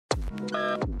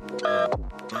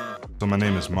So my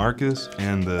name is Marques,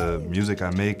 and the music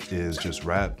I make is just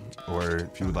rap, or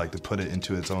if you would like to put it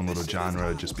into its own little genre,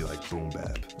 it'd just be like boom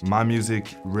bap. My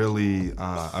music really,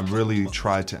 I really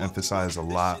try to emphasize a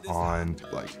lot on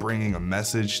like bringing a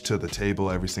message to the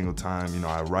table every single time. You know,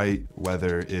 I write,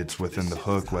 whether it's within the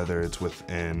hook, whether it's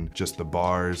within just the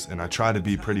bars, and I try to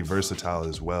be pretty versatile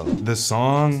as well. The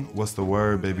song, What's the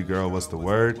Word, Baby Girl, What's the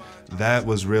Word? That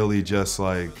was really just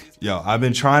like, yo, I've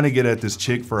been trying to get at this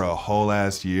chick for a whole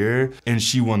ass year, and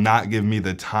she will not give me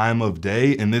the time of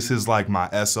day, and this is like my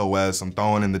SOS. I'm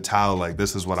throwing in the towel, like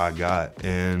this is what I got.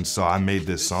 And so I made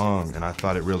this song, and I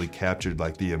thought it really captured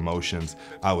like the emotions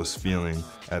I was feeling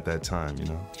at that time, you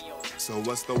know? So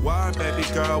what's the word, baby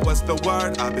girl, what's the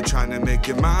word? I've been trying to make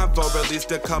it mine for at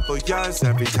least a couple years.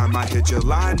 Every time I hit your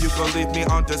line, you gon' leave me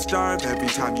undisturbed. Every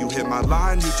time you hit my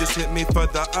line, you just hit me for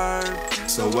the herb.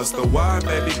 So what's the word,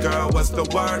 baby girl, what's the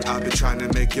word? I've been trying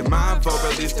to make it mine for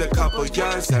at least a couple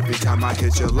years. Every time I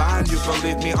hit your line, you gon'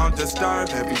 leave me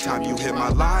undisturbed. Every time you hit my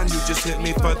line, you just hit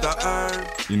me for the herb.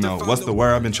 You know, what's the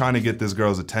word? I've been trying to get this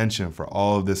girl's attention for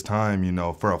all of this time, you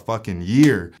know, for a fucking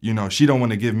year. You know, she don't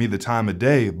want to give me the time of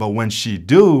day, but when she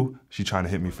do, she trying to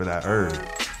hit me for that herb.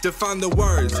 Define the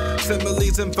words,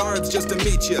 similes and verbs just to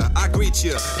meet ya. I greet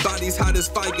ya. Bodies hot as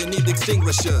fire, need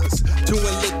extinguishers to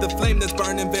enlit the flame that's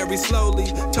burning very slowly.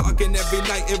 Talking every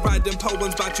night and writing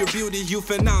poems about your beauty. You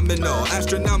phenomenal,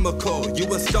 astronomical.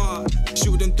 You a star,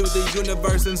 shooting through the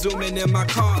universe and zooming in my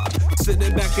car.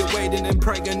 Sitting back and waiting and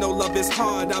praying, no love is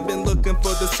hard. I've been looking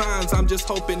for the signs, I'm just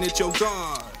hoping that you're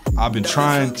God. I've been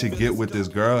trying to get with this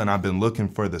girl, and I've been looking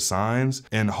for the signs,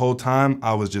 and the whole time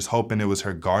I was just hoping it was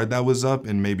her guard that was up,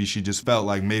 and maybe she just felt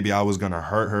like maybe I was gonna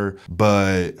hurt her,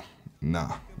 but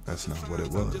nah. That's not what it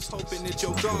was. Just hoping that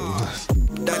you're gone.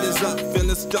 That is up,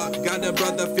 feeling stuck. Got a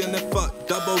brother feeling fucked.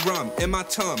 Double rum in my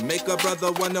tongue, make a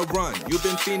brother wanna run. You've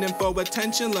been fiending for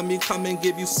attention, let me come and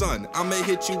give you sun. I'ma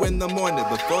hit you in the morning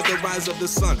before the rise of the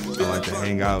sun. I like to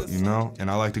hang out, you know, and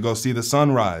I like to go see the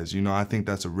sunrise. You know, I think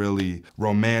that's a really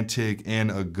romantic and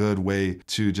a good way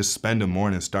to just spend a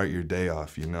morning, start your day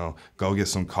off, you know. Go get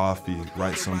some coffee,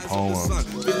 write some poems.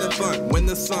 Feeling fun when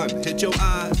the sun hit your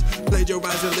eyes.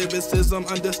 Plagiarizing lyricism,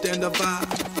 understand the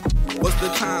vibe. What's the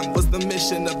time? What's the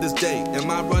mission of this day? Am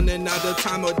I running out of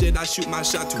time or did I shoot my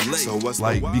shot too late? So what's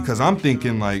like, because I'm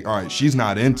thinking like, all right, she's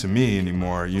not into me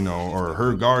anymore, you know, or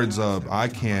her guard's up, I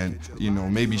can't, you know,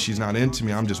 maybe she's not into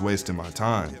me, I'm just wasting my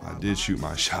time. I did shoot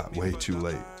my shot way too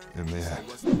late. And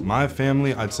then my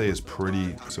family, I'd say, is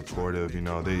pretty supportive. You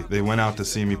know, they went out to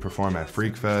see me perform at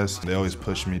Freak Fest. They always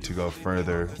push me to go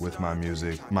further with my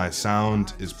music. My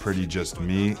sound is pretty just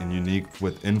me and unique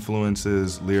with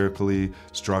influences, lyrically,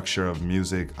 structure of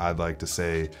music. I'd like to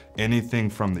say anything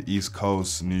from the East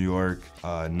Coast, New York,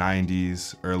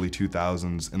 90s, early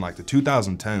 2000s, and like the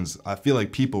 2010s. I feel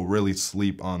like people really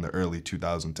sleep on the early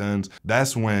 2010s.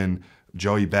 That's when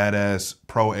Joey Badass,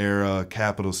 Pro Era,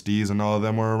 Capital Steez, and all of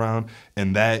them were around.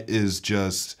 And that is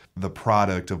just the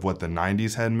product of what the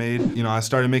 90s had made. You know, I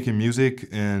started making music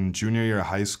in junior year of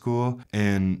high school,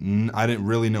 and I didn't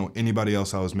really know anybody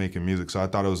else I was making music, so I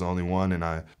thought I was the only one, and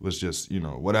I was just, you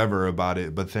know, whatever about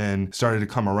it. But then started to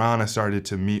come around, I started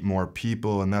to meet more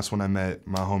people, and that's when I met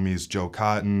my homies Joe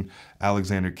Cotton,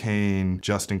 Alexander Kane,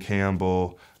 Justin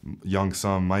Campbell, Young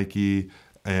Son Mikey.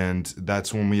 And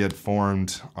that's when we had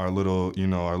formed our little, you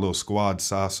know, our little squad,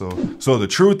 Sasso. So the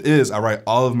truth is, I write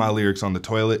all of my lyrics on the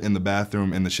toilet, in the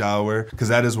bathroom, in the shower, because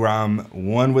that is where I'm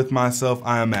one with myself.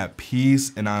 I am at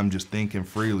peace, and I'm just thinking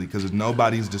freely, because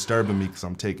nobody's disturbing me because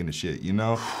I'm taking a shit, you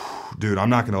know? Dude, I'm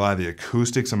not gonna lie, the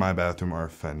acoustics in my bathroom are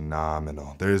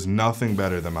phenomenal. There is nothing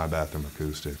better than my bathroom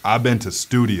acoustic. I've been to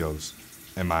studios,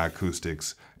 and my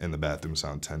acoustics in the bathroom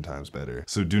sound 10 times better.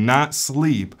 So do not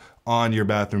sleep on your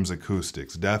bathroom's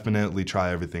acoustics. Definitely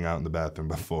try everything out in the bathroom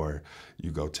before you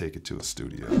go take it to a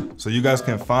studio. So you guys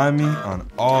can find me on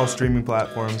all streaming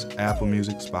platforms, Apple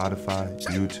Music, Spotify,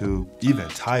 YouTube, even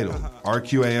Tidal.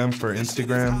 RQAM for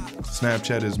Instagram,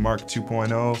 Snapchat is Mark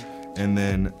 2.0, and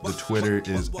then the Twitter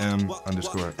is M__ARQUES.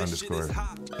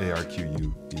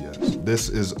 This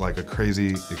is like a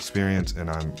crazy experience, and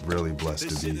I'm really blessed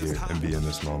to be here and be in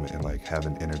this moment and like have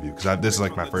an interview, because this is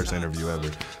like my first interview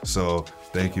ever. So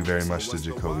thank you very much to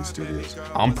Jacobi Studios.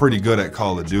 I'm pretty good at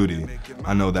Call of Duty.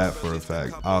 I know that for a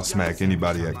fact. I'll smack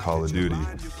anybody at Call of Duty.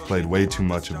 Played way too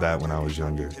much of that when I was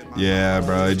younger. Yeah,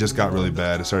 bro, it just got really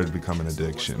bad. It started to become an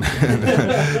addiction. Do you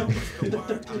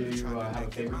have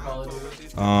a favorite Call of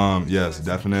Duty? Yes,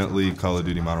 definitely Call of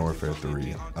Duty Modern Warfare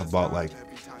 3. I bought like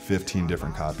 15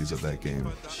 different copies of that game.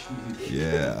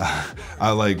 Yeah,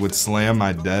 I like would slam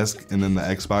my desk and then the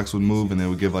Xbox would move and it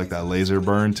would give like that laser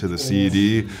burn to the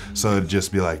CD. So it'd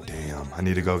just be like, damn, I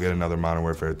need to go get another Modern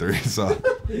Warfare 3. So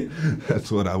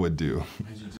that's what I would do.